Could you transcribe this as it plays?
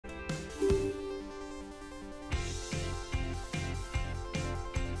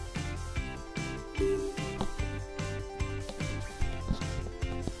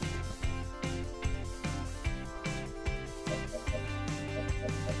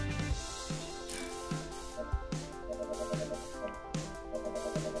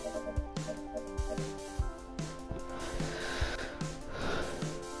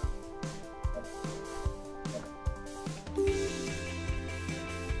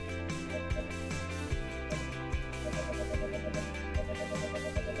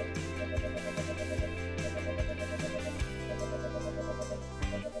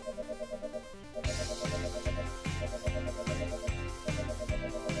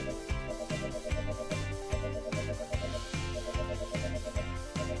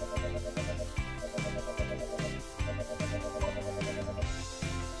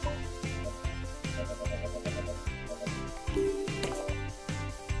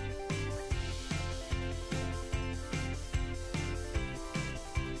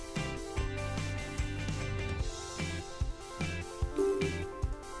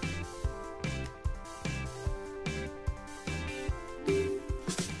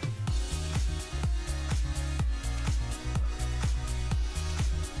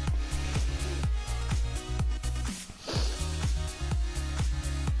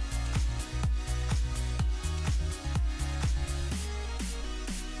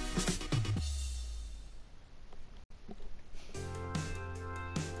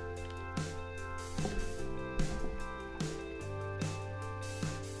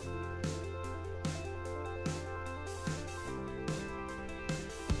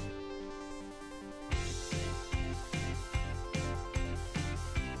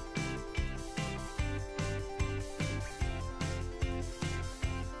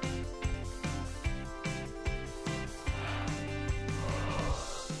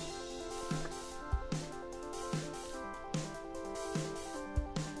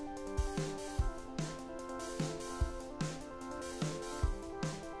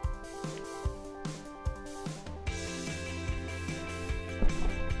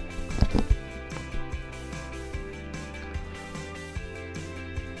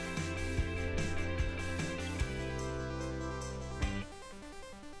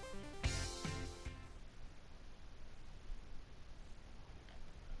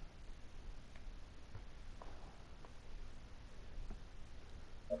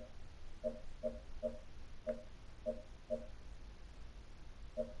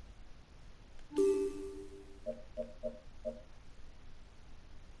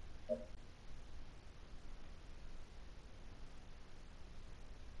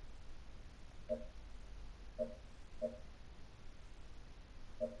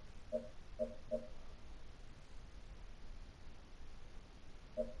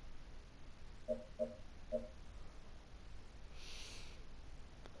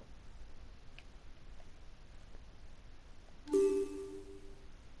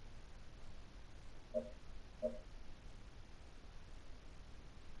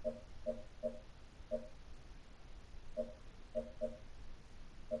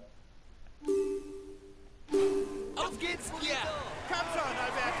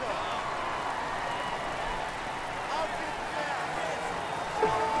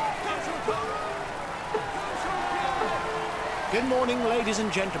Good morning, ladies and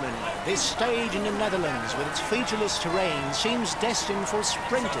gentlemen. This stage in the Netherlands, with its featureless terrain, seems destined for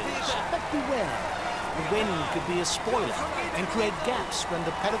sprinters. But beware, the wind could be a spoiler and create gaps when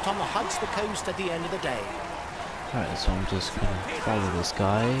the peloton hugs the coast at the end of the day. Alright, so I'm just gonna follow this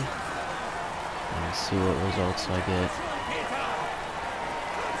guy and see what results I get.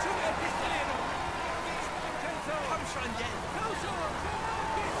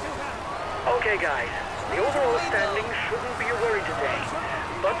 Okay guys, the overall standing shouldn't be a worry today,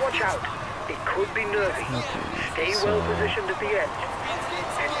 but watch out, it could be nervy. Okay, Stay well positioned at the end.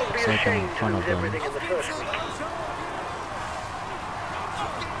 It would be a shame to lose everything in the first week.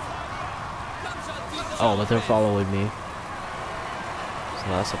 Oh, but they're following me, so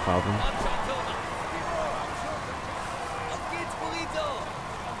that's a problem.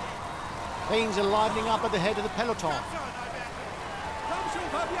 Things are livening up at the head of the peloton.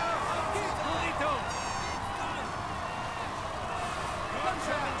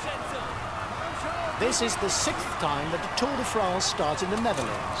 This is the 6th time that the Tour de France starts in the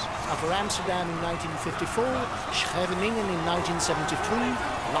Netherlands. After Amsterdam in 1954, Scheveningen in 1973,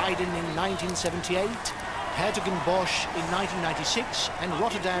 Leiden in 1978, Hertogenbosch in 1996, and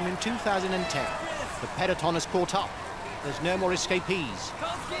Rotterdam in 2010. The peloton has caught up. There's no more escapees.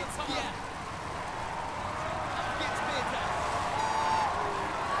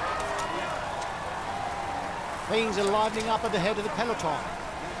 Things are livening up at the head of the peloton.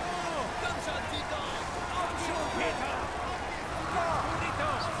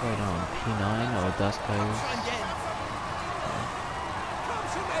 Right on P9, oh, that guy's...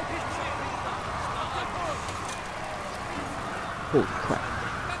 Holy crap.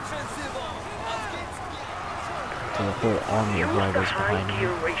 So the whole army of riders behind me. Use the high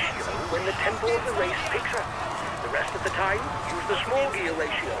gear ratio when the tempo of the race picks up. The rest of the time, use the small gear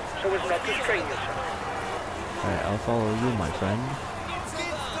ratio so as not to strain yourself. Alright, I'll follow you, my friend.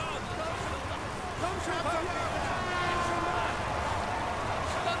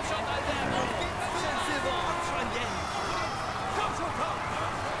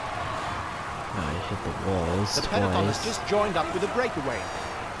 I hit the walls The peloton twice. has just joined up with a breakaway.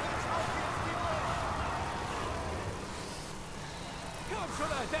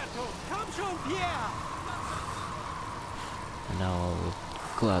 And now I'll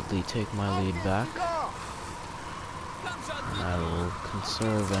gladly take my lead back. And I will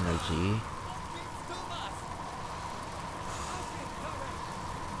conserve energy.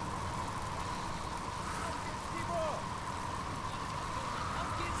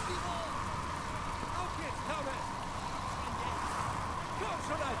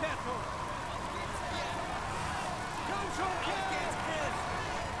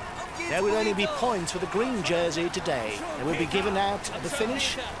 There will only be points for the green jersey today. They will be given out at the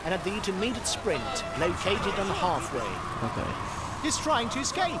finish and at the intermediate sprint, located on halfway. Okay. He's trying to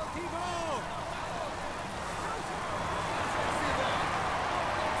escape.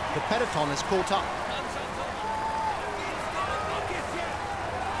 The peloton has caught up.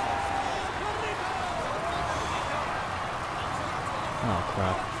 Oh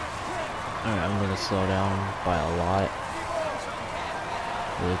crap. Alright, I'm gonna slow down by a lot.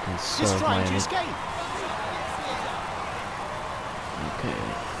 Really conserve He's my trying to energy. escape. Okay,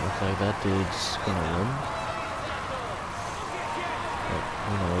 looks like that dude's gonna win. But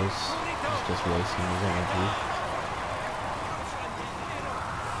who knows? He's just wasting his energy.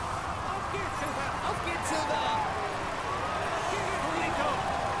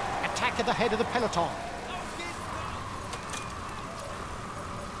 Attack at the head of the peloton.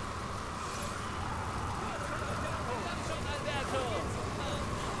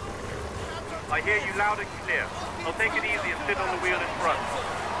 I hear you loud and clear. I'll take it easy and sit on the wheel in front.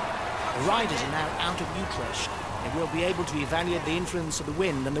 The riders are now out of Utrecht. They will be able to evaluate the influence of the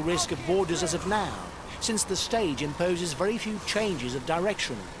wind and the risk of borders as of now, since the stage imposes very few changes of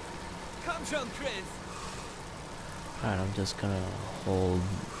direction. Alright, I'm just gonna hold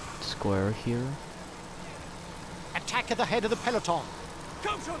square here. Attack at the head of the peloton.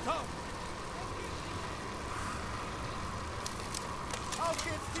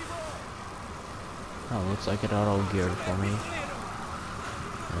 Oh, looks like it auto-geared for me.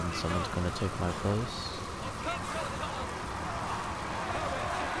 And someone's gonna take my place.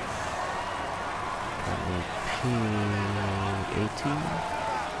 Currently P18.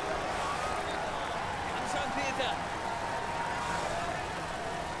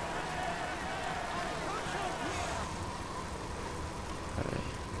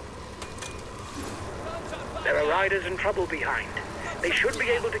 There are riders in trouble behind. They should be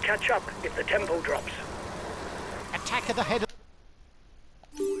able to catch up if the tempo drops. Attack at the head of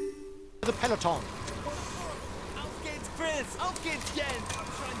the peloton. Chris! Auf geht's, Jens! Komm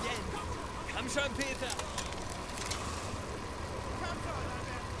schon, Jens! Komm schon, Peter!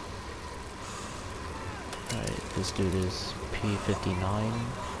 Alright, this dude is P59.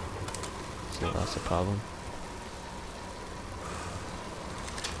 So that's a problem.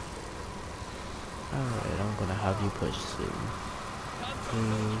 Alright, I'm gonna have you push soon. 3,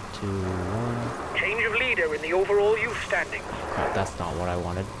 2, 1. Change of leader in the overall youth standings. Alright, that's not what I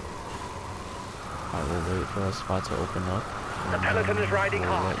wanted. Alright, we'll wait for a spot to open up. The peloton is riding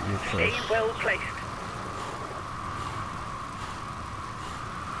we'll hard. let you Stay push. well placed.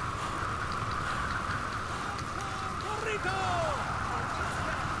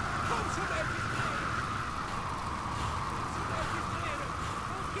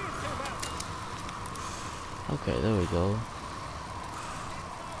 Okay, there we go.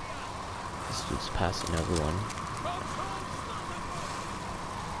 This dude's passing everyone.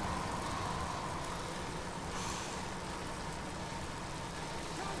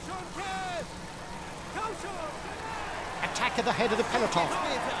 Attack at the head of the peloton.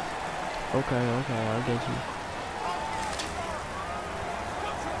 Okay, I get you.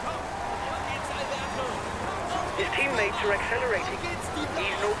 His teammates are accelerating.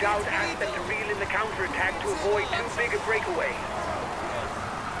 He's no doubt asked them to reel in the counterattack to avoid too big a breakaway.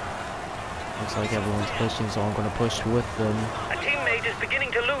 Looks like everyone's pushing, so I'm gonna push with them. A teammate is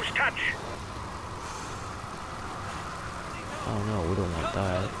beginning to lose touch. Oh no, we don't want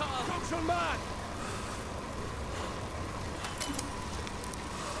that.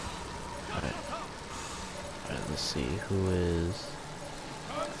 Alright, let's see who is.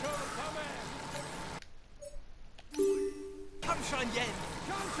 Komm schon, Jens!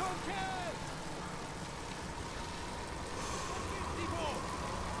 Komm schon, Kerl!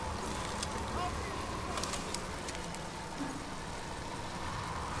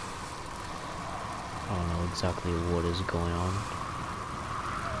 I don't know exactly what is going on.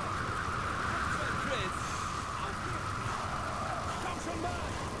 Chris! Komm schon mal!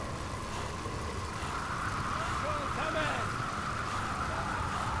 Komm on!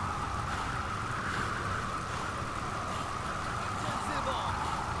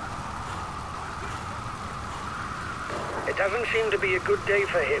 It doesn't seem to be a good day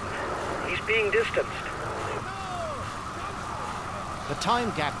for him. He's being distanced. The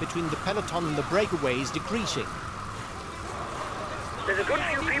time gap between the peloton and the breakaway is decreasing. There's a good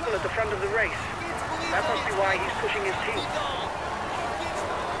few people at the front of the race. That must be why he's pushing his team.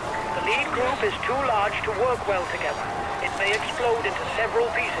 The lead group is too large to work well together. It may explode into several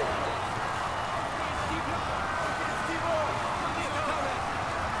pieces.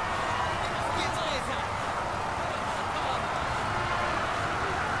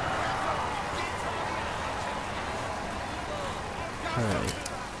 Alright.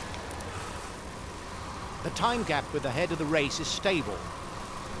 The time gap with the head of the race is stable.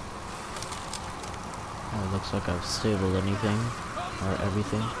 Oh, it looks like I've stabled anything. Or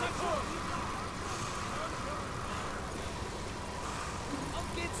everything.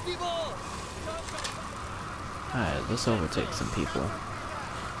 Alright, let's overtake some people.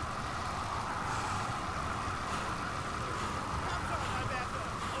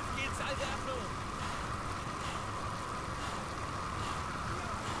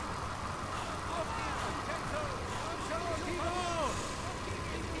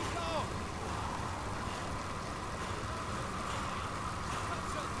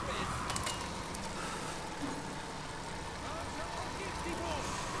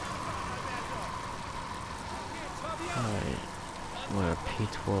 Alright, we're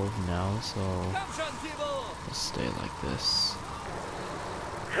P12 now, so let's stay like this.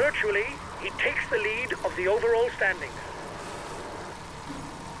 Virtually, he takes the lead of the overall standings.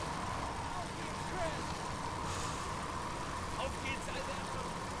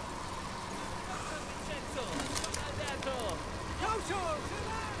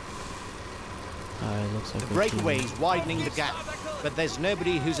 Looks like The breakaway is widening the gap, but there's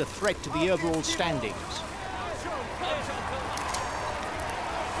nobody who's a threat to the overall standings.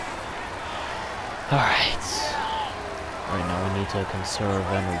 Alright. Right now we need to conserve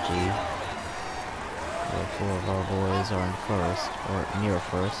energy. All 4 of our boys are in first, or near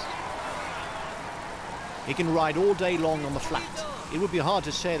first. He can ride all day long on the flat. It would be hard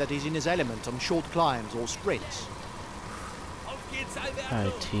to say that he's in his element on short climbs or sprints.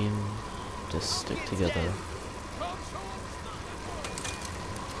 Alright team, just stick together.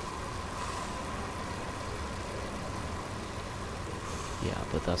 Yeah,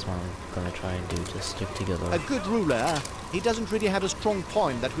 but that's what I'm gonna try and do, just stick together. A good ruler, he doesn't really have a strong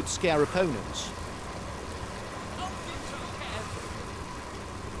point that would scare opponents.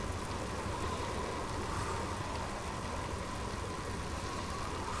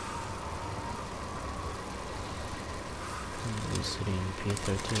 sitting in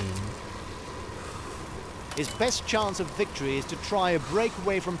P13. His best chance of victory is to try a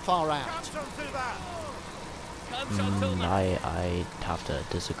breakaway from far out. Komm schon, Thomas. I have to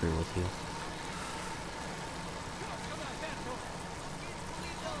disagree with you.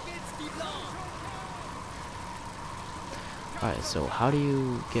 Alright, so how do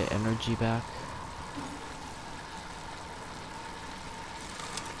you get energy back?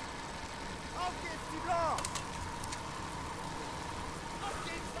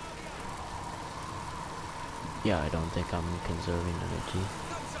 Yeah, I don't think I'm conserving energy.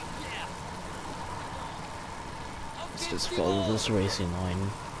 Let's just follow this racing line.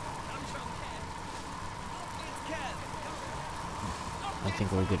 I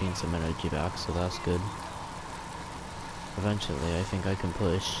think we're getting some energy back, so that's good. Eventually, I think I can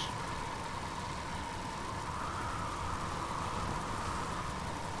push.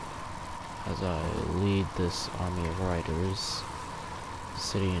 As I lead this army of riders,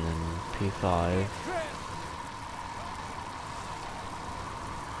 sitting in P5.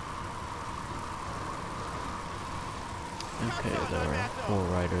 Okay, there are 4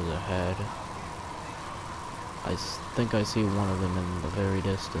 riders ahead. I think I see one of them in the very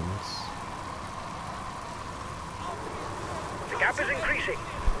distance. The gap is increasing.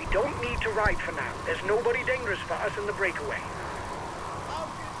 We don't need to ride for now. There's nobody dangerous for us in the breakaway.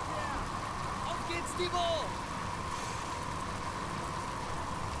 Auf geht's, Timo!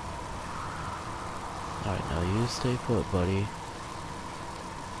 Alright, now you stay put, buddy.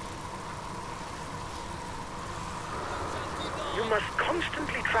 You must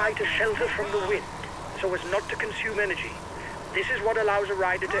constantly try to shelter from the wind, so as not to consume energy. This is what allows a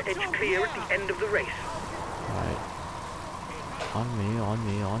rider to edge clear at the end of the race. Alright. On me, on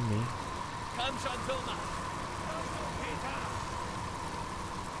me, on me. Komm schon, Thomas.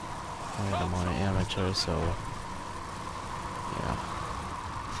 Alright, I'm on an amateur, so... yeah.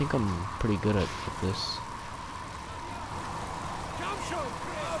 I think I'm pretty good at this. Komm schon,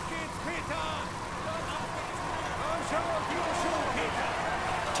 auf geht's, Peter!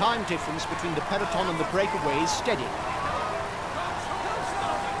 Time difference between the peloton and the breakaway is steady.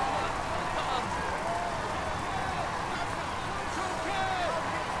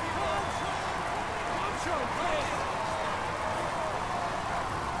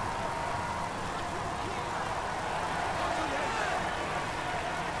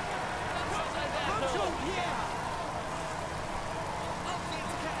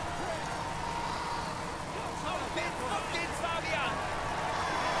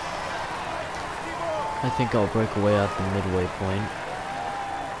 I think I'll break away at the midway point.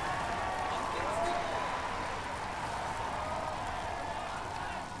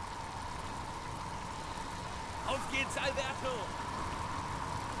 Auf geht's, Alberto!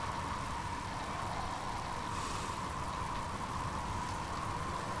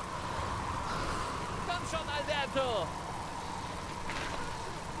 Komm schon, Alberto!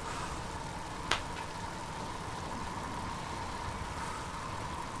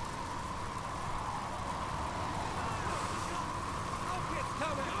 Auf geht's,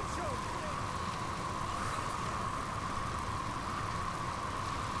 Tommy! Komm schon!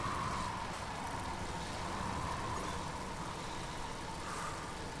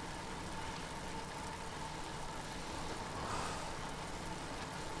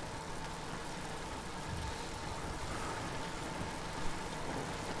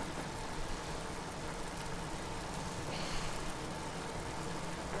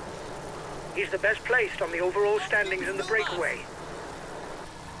 He's the best placed on the overall standings in the breakaway.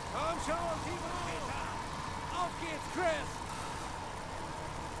 Komm schon, Timo! Auf geht's, Chris!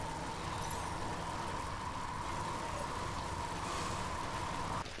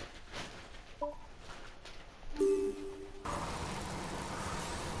 Auf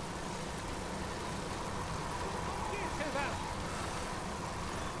geht's, Silber!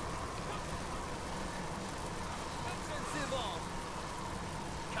 Komm schon, Silber!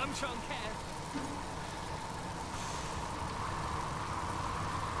 Komm schon, Cat!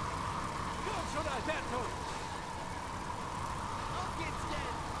 Komm schon, Alberto! Auf geht's,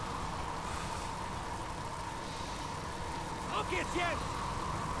 Jens! Auf geht's, Jens!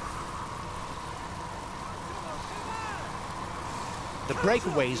 The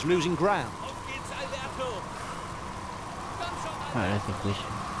breakaway is losing ground. Auf geht's, Alberto! Komm schon, Alberto! Alright, I think we should...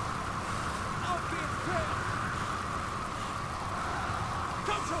 Auf geht's, Chris!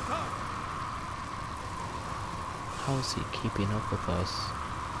 Komm schon, Tom! How is he keeping up with us?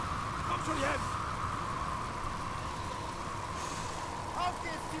 Komm schon, Jens! Auf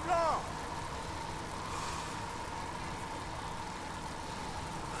geht's, die Blanc!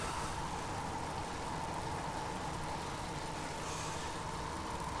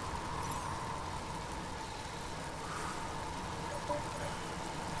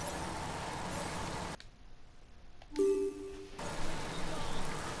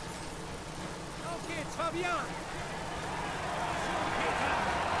 Fabian!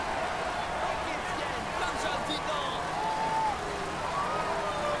 Auf geht's, Jen! Komm schon, Tito!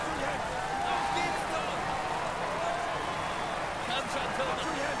 Auf geht's doch! Komm schon,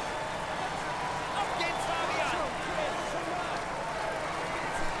 Thomas! Auf geht's, Fabian!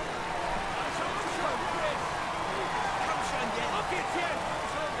 Komm schon, Jen! Auf geht's, Jen!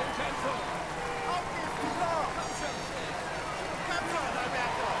 Vincenzo! Auf geht's, Tito! Komm schon, Chris! Komm schon,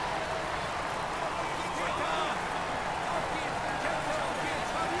 Alberto! Auf geht's, Vincenzo! Auf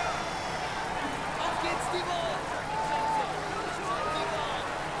geht's, Fabian! Auf geht's, Timo! Vincenzo! Timo!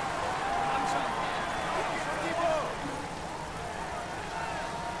 Komm schon! Timo!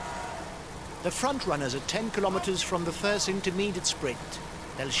 The front runners are 10 kilometers from the first intermediate sprint.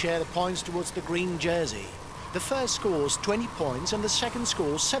 They'll share the points towards the green jersey. The first scores 20 points and the second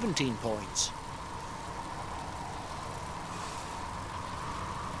scores 17 points.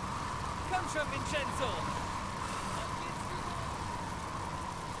 Komm schon, Vincenzo!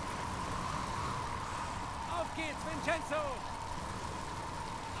 Auf geht's, Vincenzo!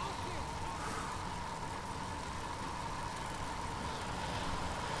 Auf geht's!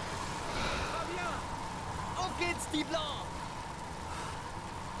 Fabian! Auf geht's, die Blanc!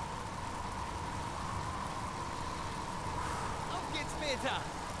 Auf geht's, Peter!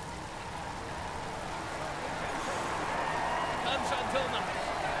 Komm schon, Thomas!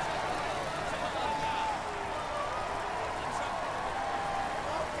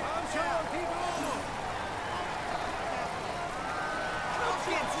 Komm schon, Timo! Auf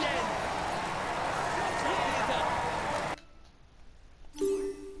geht's, Jen! Peter!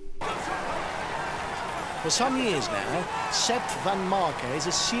 For some years now, Sepp van Marke is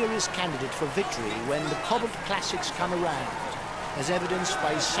a serious candidate for victory when the cobbled classics come around, as evidenced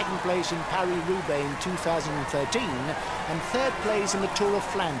by his second place in Paris-Roubaix in 2013 and third place in the Tour of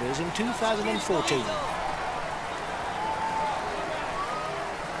Flanders in 2014.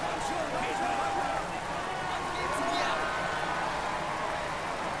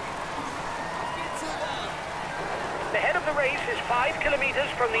 The head of the race is 5 kilometers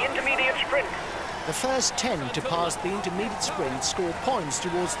from the intermediate sprint. The first 10 to pass the intermediate sprint score points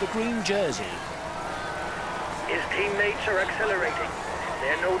towards the green jersey. His teammates are accelerating.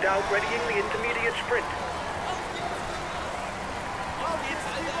 They're no doubt readying the intermediate sprint. Auf geht's,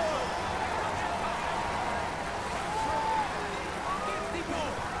 Alberto! Timo!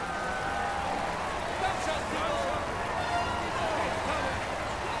 Komm schon, Timo!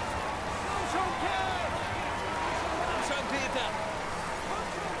 Komm schon, Kerl! Komm schon, Peter!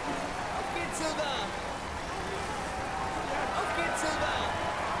 Auf geht's, Silva! Auf geht's, Silva!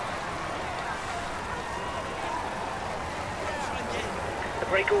 Komm schon, Jen! The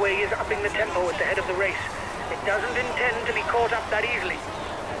breakaway is upping the tempo at the head of the race. It doesn't intend to be caught up that easily.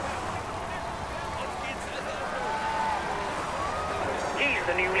 Auf geht's, Alberto! He's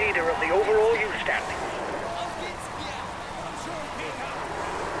the new leader of the overall youth standings. Auf geht's, Pierre! Komm schon, Peter!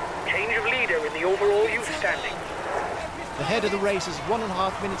 Change of leader in the overall youth standings. The head of the race is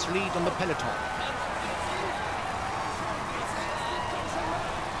 1.5 minutes lead on the peloton.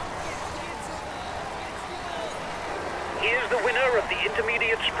 Here's the winner of the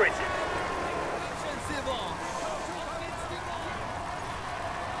intermediate sprint. Komm schon, Silva!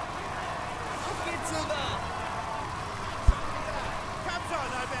 Auf geht's, Silva! Komm schon,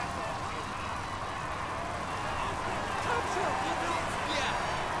 Alberto! Komm schon, Pierre!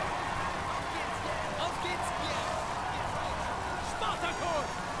 Auf geht's, Pierre! Spartacus!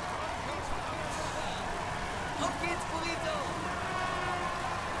 Auf geht's, Burrito!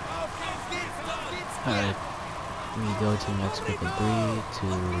 Auf geht's, Pierre! Alright. We go to next group of 3 to...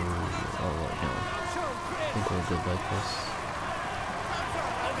 Oh, wait, no. I think we're good like this.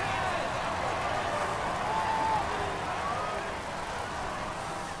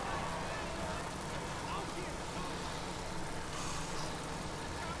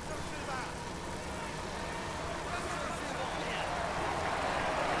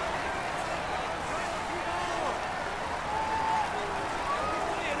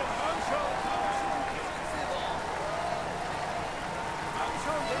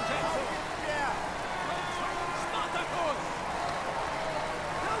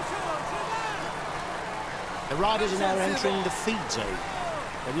 The riders are now entering the feed zone.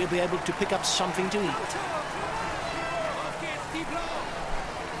 They will be able to pick up something to eat. Auf geht's, die Blanc!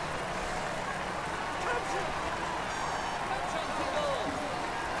 Komm schon! Komm schon, Timo!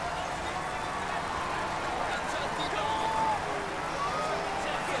 Komm schon, Timo!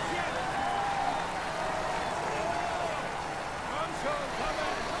 Komm schon, komm!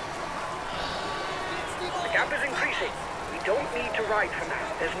 The gap is increasing. We don't need to ride for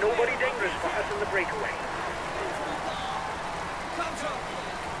now. There's nobody dangerous for us in the breakaway. Komm schon!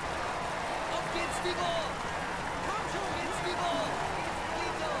 Auf geht's, Vigo! Komm schon, geht's, Vigo!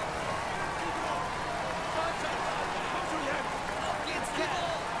 Vigo! Komm schon! Komm schon jetzt! Auf geht's, Vigo!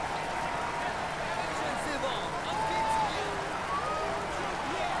 Komm schon, Silber! Auf geht's, Vigo!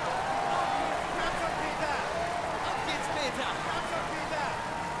 Komm schon, Peter! Auf geht's, Peter! Komm schon, Peter!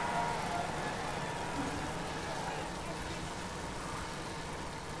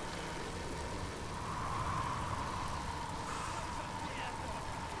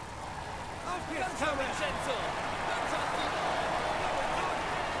 Auf geht's, Vincenzo! Komm schon, Vigo!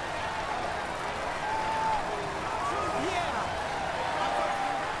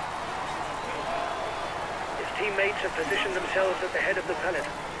 His teammates have positioned themselves at the head of the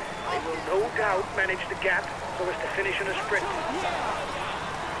peloton. They will no doubt manage the gap so as to finish in a sprint.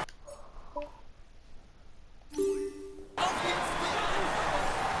 Auf geht's, Vigo!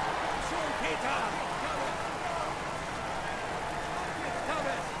 Komm schon, Peter!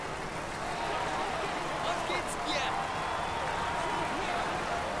 Thomas! Auf geht's, Pierre!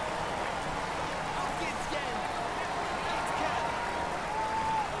 Auf geht's, Jens! Geht's, Kerl!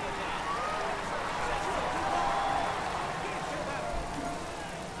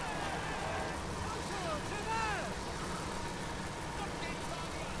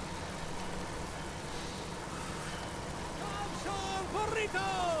 Komm schon, Burrito!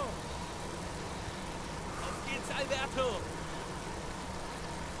 Auf geht's, Alberto!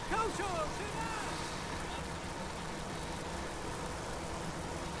 Komm schon, Cheval!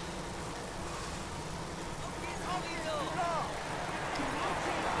 Auf geht's, Paulino!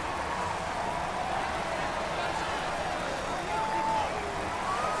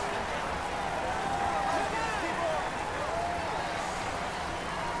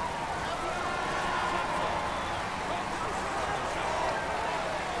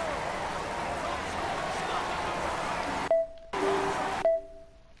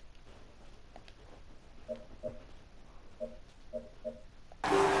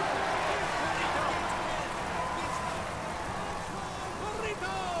 Burrito!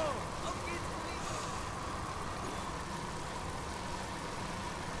 Auf geht's, Burrito!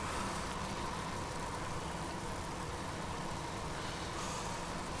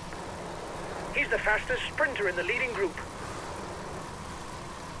 He's the fastest sprinter in the leading group.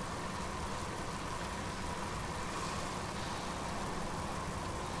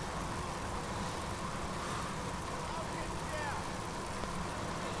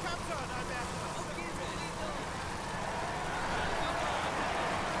 Komm schon, Alberto! Auf geht's, Burrito!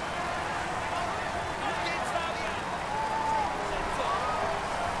 Auf geht's, Fabian!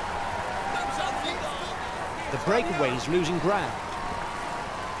 Komm schon, Vigo! The breakaway is losing ground.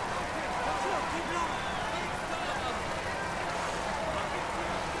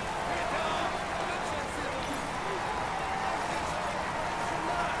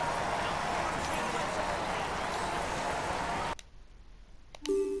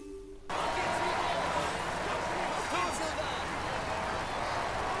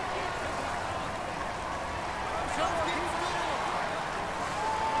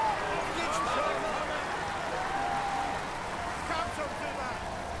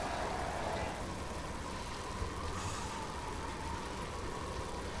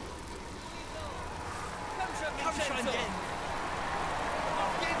 Komm schon, Jens!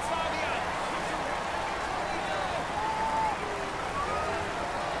 Auf geht's, Fabian!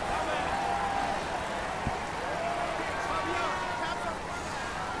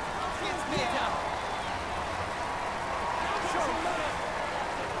 Auf geht's, Peter! Komm schon,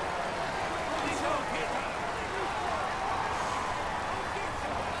 Peter!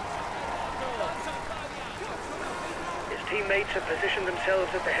 His teammates have positioned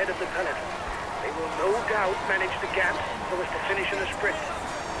themselves at the head of the peloton. They will no doubt manage the gap so as to finish in a sprint.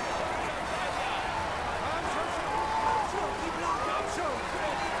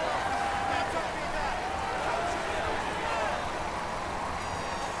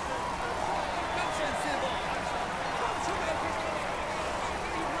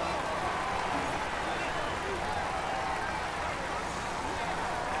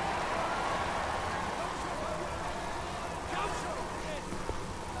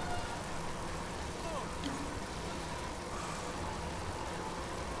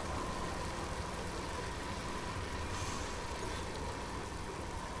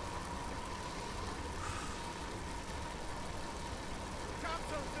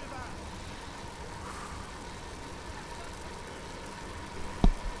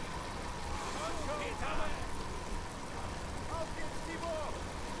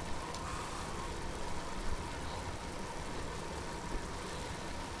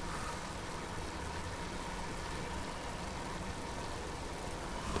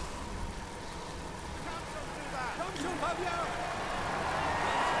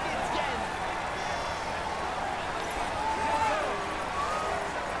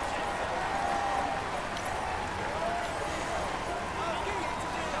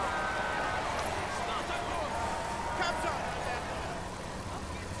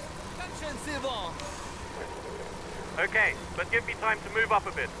 Okay, but give me time to move up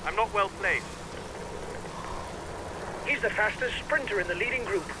a bit. I'm not well placed. He's the fastest sprinter in the leading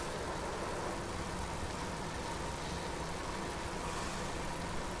group.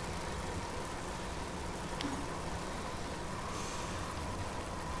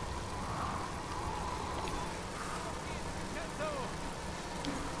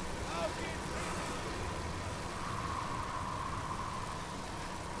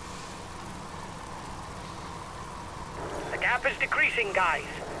 The gap is decreasing, guys.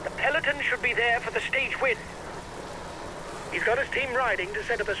 The peloton should be there for the stage win. He's got his team riding to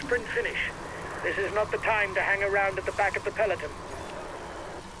set up a sprint finish. This is not the time to hang around at the back of the peloton.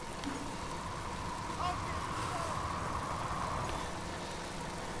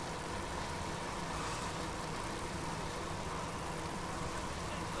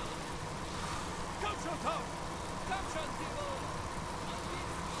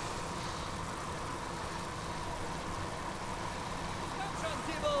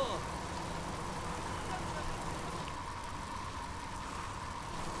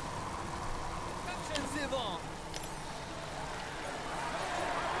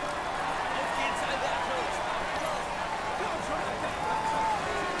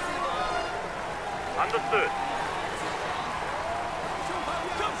 Understood.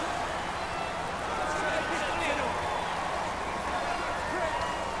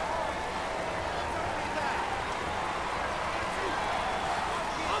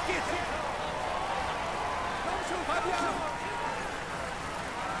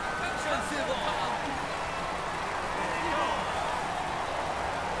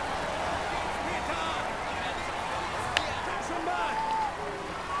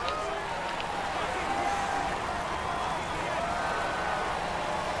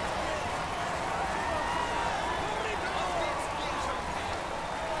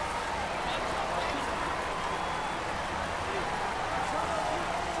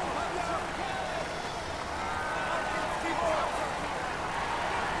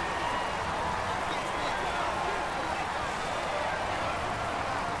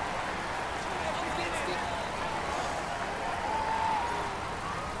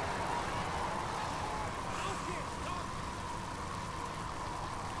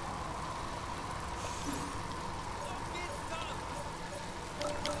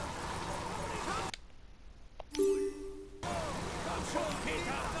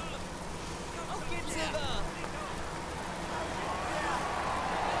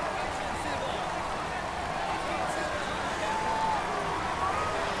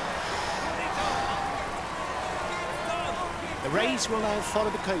 The race will now follow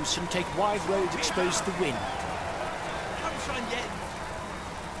the coast and take wide roads exposed to the wind.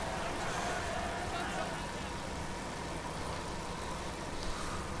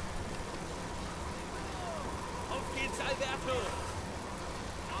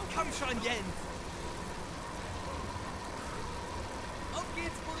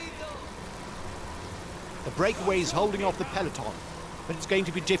 The breakaway is holding off the peloton, but it's going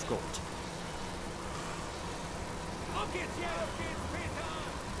to be difficult.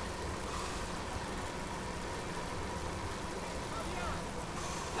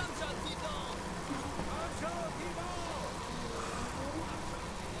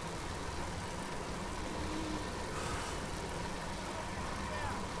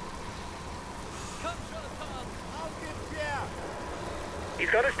 He's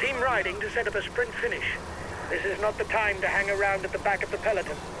got his team riding to set up a sprint finish. This is not the time to hang around at the back of the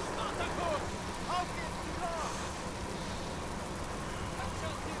peloton.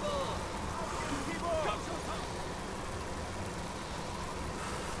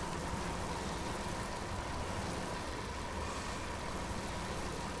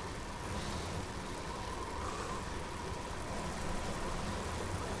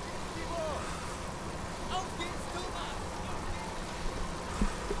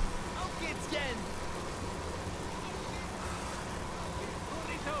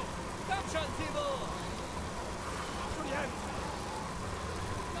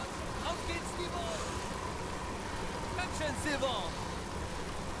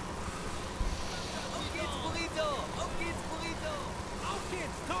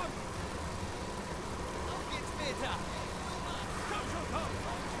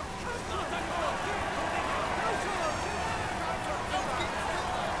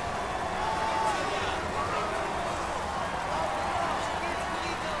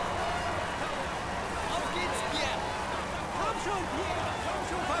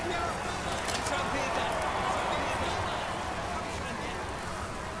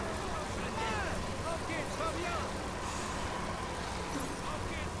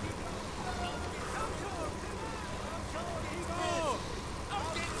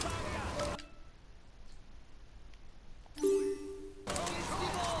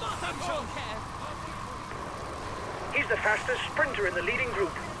 fastest sprinter in the leading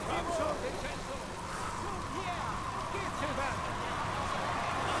group. Komm schon, Vincenzo! Schon hier! Geht, Silber!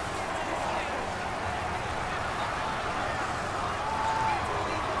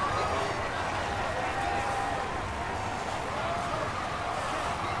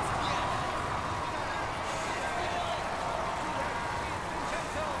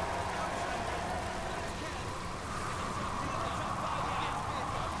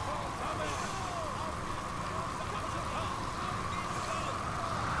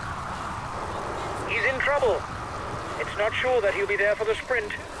 He's in trouble. It's not sure that he'll be there for the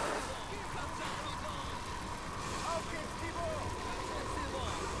sprint. Auf geht's, Tibor!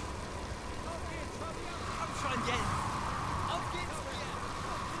 Komm schon, Jens! Auf geht's, Jens!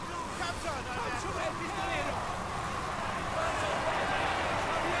 Komm schon, Alter! Komm schon, El Pistolero!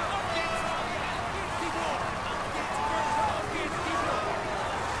 Auf geht's, Tibor! Auf geht's, Böse! Auf geht's, Tibor!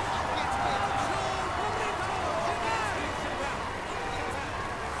 Auf geht's, Böse!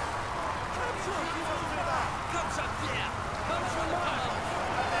 Komm schon, Silber! Komm schon, Pierre! Komm schon, Mann!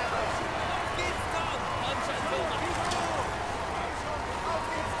 Auf geht's, Tom! Komm schon, Thomas! Auf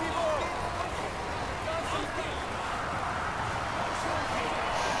geht's, Tibor!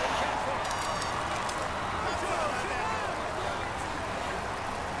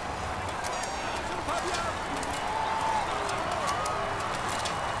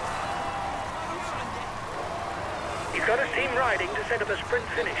 He's got his team riding to set up a sprint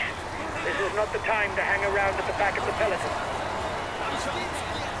finish. This is not the time to hang around at the back of the peloton.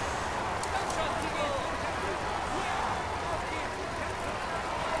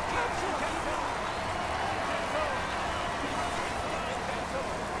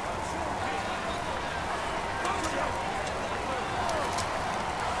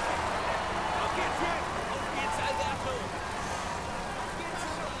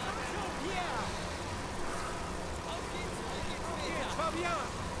 Fabian!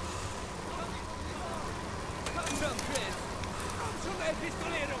 Komm schon, Chris! Komm schon, El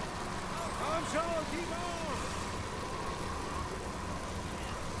Pistolero! Komm schon, Tibor!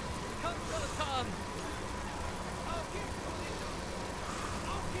 Komm schon, Tom! Auf geht's, Tibor!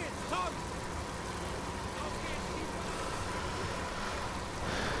 Auf geht's, Tom! Auf geht's, Tibor!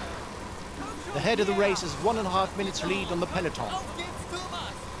 The head of the race has 1.5 minutes lead on the peloton. Auf geht's,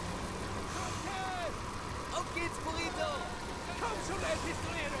 Thomas! Auf geht's, Burrito! Komm schon, El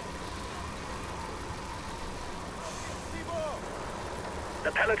Pistolero!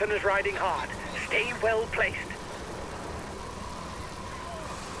 The peloton is riding hard. Stay well placed.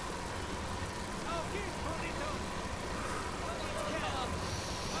 Auf geht's, Burrito! Auf geht's, Peter!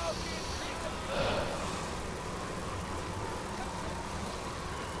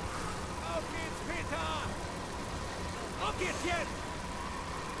 Auf geht's, Peter! Auf geht's, Jens!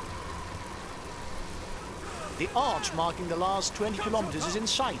 The arch marking the last 20 kilometers is in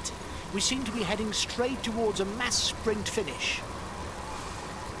sight. We seem to be heading straight towards a mass sprint finish.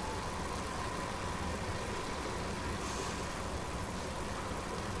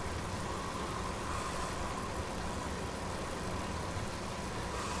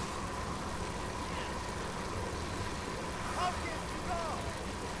 Auf geht's, Tibor!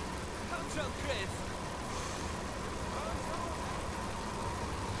 Komm schon, Chris!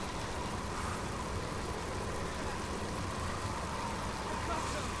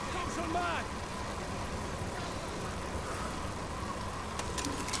 Komm schon, Marc!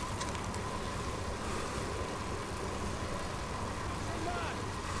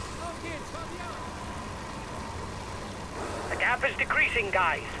 Auf geht's, Fabian! The gap is decreasing,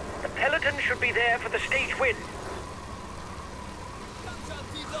 guys. The peloton should be there for the stage win. Komm schon,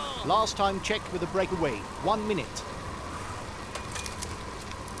 Tibor! Last time checked with a breakaway, 1 minute.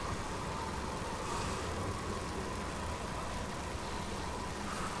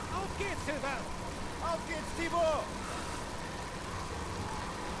 Auf geht's, Silber! Auf geht's, Tibor!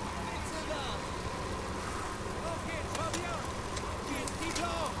 Auf geht's, Fabian! Auf geht's,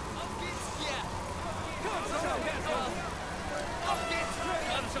 Tibor! Auf geht's, Pierre! Komm schon, Berto! Auf geht's,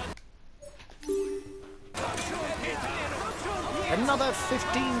 Komm schon! Komm schon, Peter! Komm schon, Pierre! Another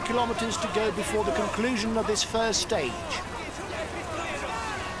 15 kilometers to go before the conclusion of this first stage.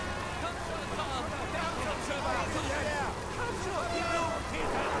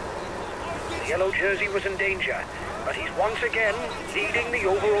 The yellow jersey was in danger, but he's once again leading the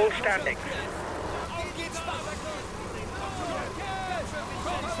overall standings. Auf geht's, Spartacus!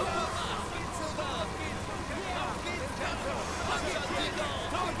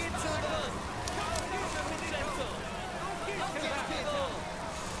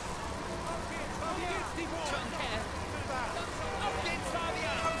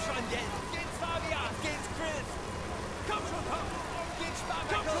 Komm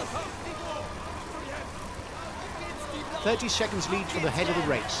 30 seconds lead for the head of the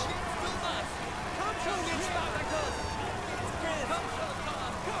race.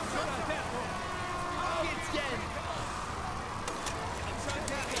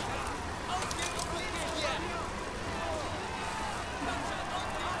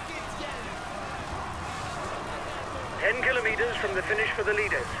 From the finish for the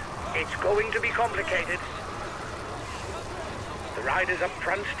leaders. It's going to be complicated. The riders up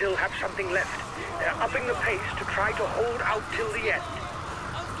front still have something left. They're upping the pace to try to hold out till the end.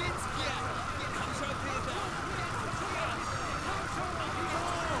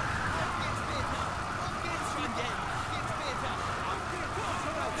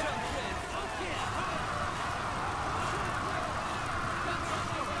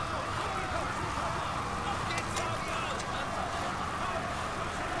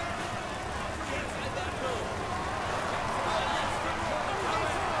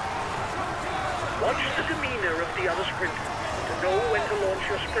 Watch the demeanor of the other sprinter to know when to launch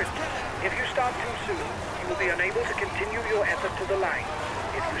your sprint. If you start too soon, you will be unable to continue your effort to the line.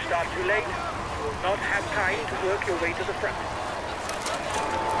 If you start too late, you will not have time to work your way to the front.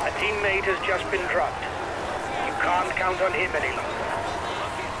 A teammate has just been dropped. You can't count on him any longer.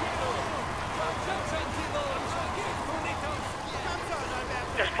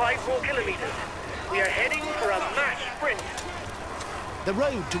 Just 5 more kilometers. We are heading for a mass sprint. The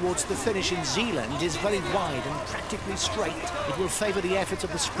road towards the finish in Zeeland is very wide and practically straight. It will favour the efforts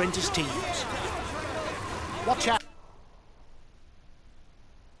of the sprinters' teams. Watch out.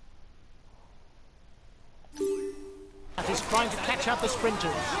 He's trying to catch up the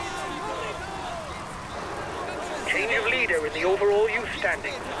sprinters. Change of leader in the overall youth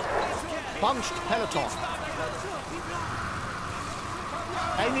standings. Bunched peloton.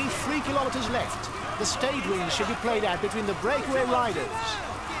 Only 3 kilometres left. The stage win should be played out between the breakaway riders.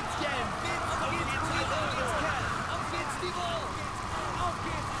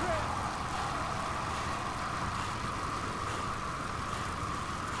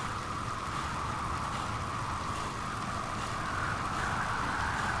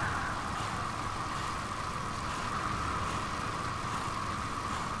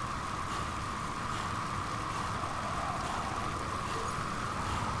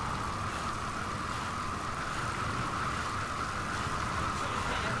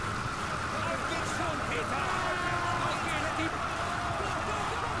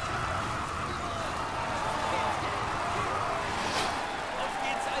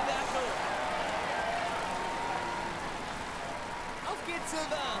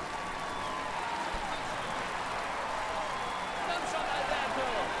 Silver!